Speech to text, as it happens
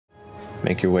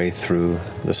make your way through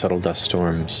the subtle dust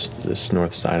storms, this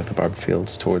north side of the barbed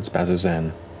fields towards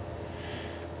Bazuzan,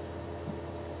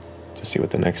 to see what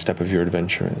the next step of your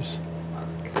adventure is.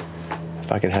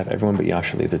 If I could have everyone but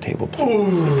Yasha leave the table,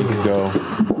 please. If you could go.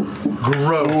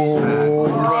 Gross, man.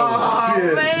 Gross.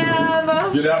 Shit.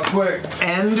 Man. Get out quick.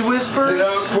 End whispers? Get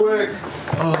out quick.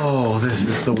 Oh, this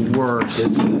is the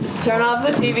worst. Turn off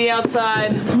the TV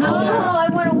outside. No, I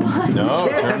want to watch. No,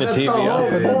 turn the TV off.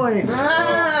 That's the whole point.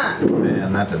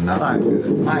 Man, that did not look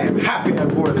good. I am happy I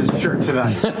wore this shirt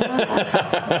tonight.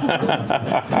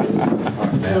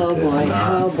 Oh boy,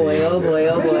 oh boy, oh boy,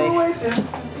 oh boy.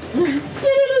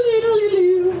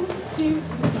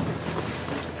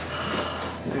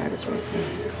 My heart is racing.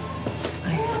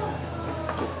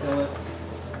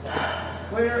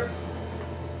 Clear.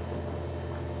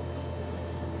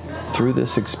 Through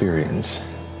this experience,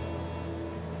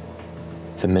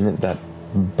 the minute that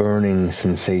burning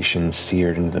sensation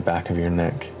seared into the back of your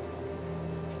neck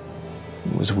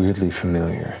was weirdly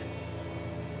familiar.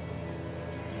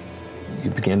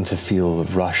 You began to feel a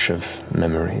rush of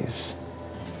memories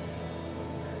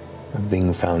of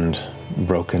being found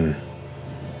broken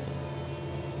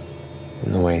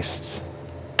in the wastes.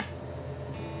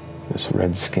 This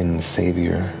red-skinned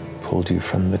savior pulled you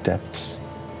from the depths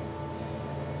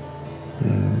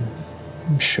and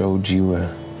showed you an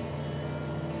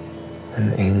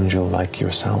angel like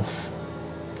yourself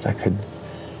that could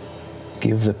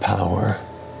give the power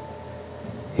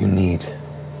you need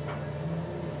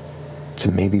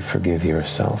to maybe forgive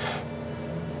yourself,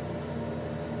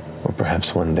 or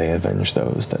perhaps one day avenge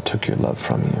those that took your love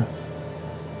from you.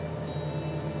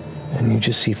 And you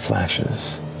just see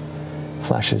flashes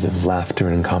of laughter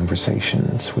and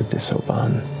conversations with this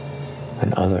Oban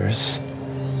and others.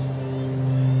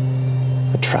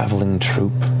 A traveling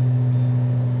troupe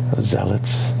of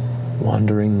zealots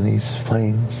wandering these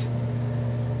plains.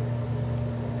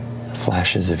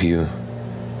 Flashes of you,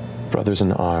 brothers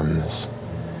in arms.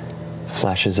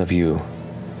 Flashes of you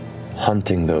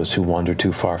hunting those who wander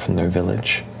too far from their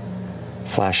village.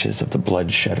 Flashes of the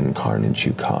bloodshed and carnage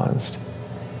you caused.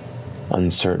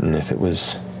 Uncertain if it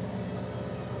was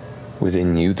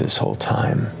within you this whole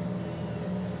time,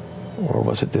 or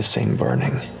was it this same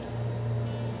burning?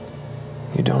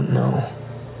 You don't know.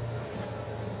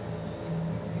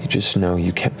 You just know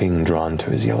you kept being drawn to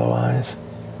his yellow eyes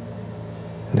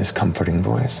and his comforting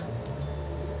voice.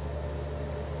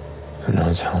 Who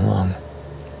knows how long?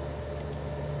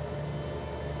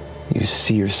 You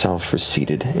see yourself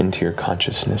receded into your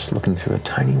consciousness, looking through a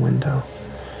tiny window.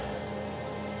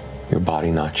 Your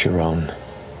body not your own.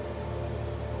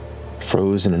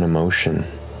 Frozen in emotion,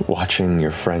 watching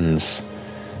your friends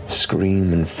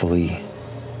scream and flee.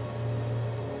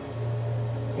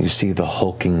 You see the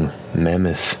hulking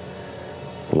mammoth,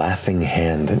 laughing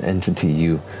hand, an entity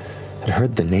you had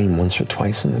heard the name once or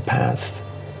twice in the past,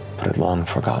 but had long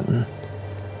forgotten,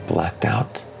 blacked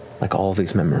out, like all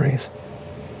these memories.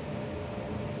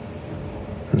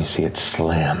 And you see it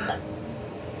slam,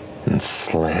 and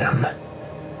slam,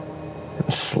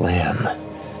 and slam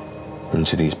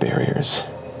into these barriers.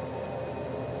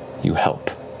 You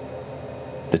help.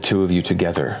 The two of you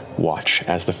together watch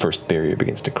as the first barrier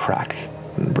begins to crack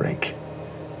and break,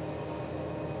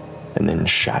 and then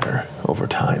shatter over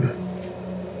time.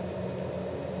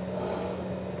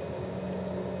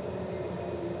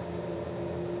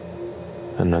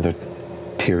 Another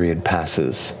period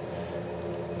passes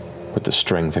with the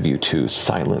strength of you two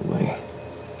silently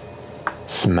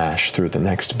smash through the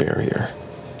next barrier,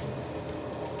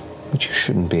 which you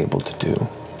shouldn't be able to do.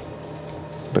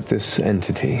 But this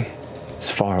entity is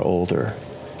far older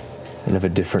and of a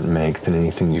different make than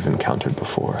anything you've encountered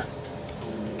before.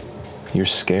 You're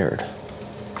scared,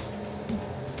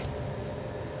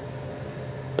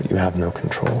 but you have no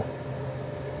control.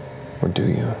 Or do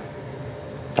you?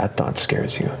 That thought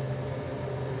scares you.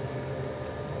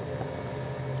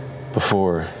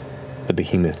 Before the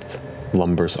behemoth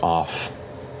lumbers off,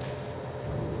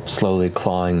 slowly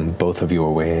clawing both of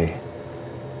your way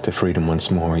to freedom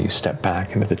once more, you step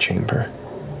back into the chamber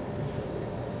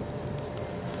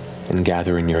and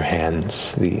gather in your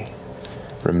hands the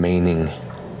remaining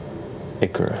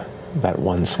ichor that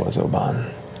once was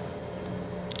Oban.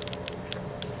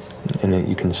 In it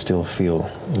you can still feel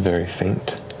a very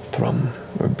faint thrum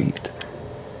or beat.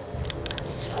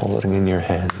 Holding in your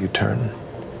hand, you turn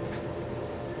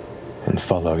and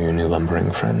follow your new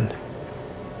lumbering friend.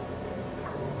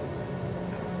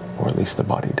 Or at least the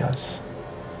body does.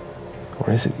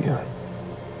 Or is it you?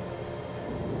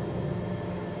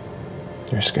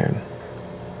 You're scared.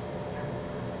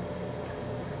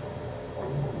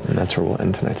 And that's where we'll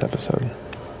end tonight's episode.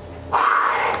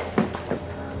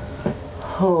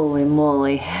 Holy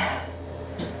moly.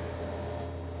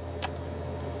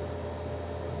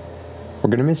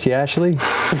 We're gonna miss you, Ashley.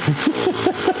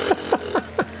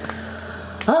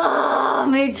 Oh,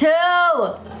 me too.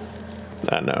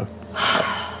 I know.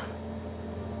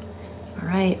 All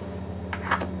right.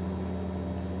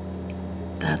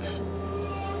 That's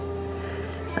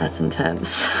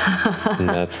intense. And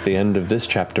that's the end of this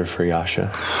chapter for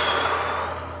Yasha.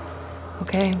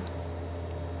 Okay.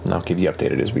 And I'll keep you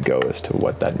updated as we go as to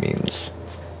what that means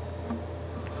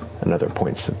and other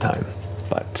points of time.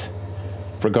 But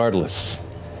regardless,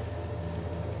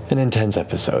 an intense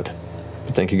episode.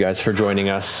 But thank you guys for joining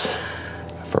us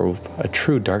for a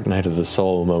true Dark Night of the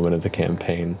Soul moment of the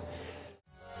campaign.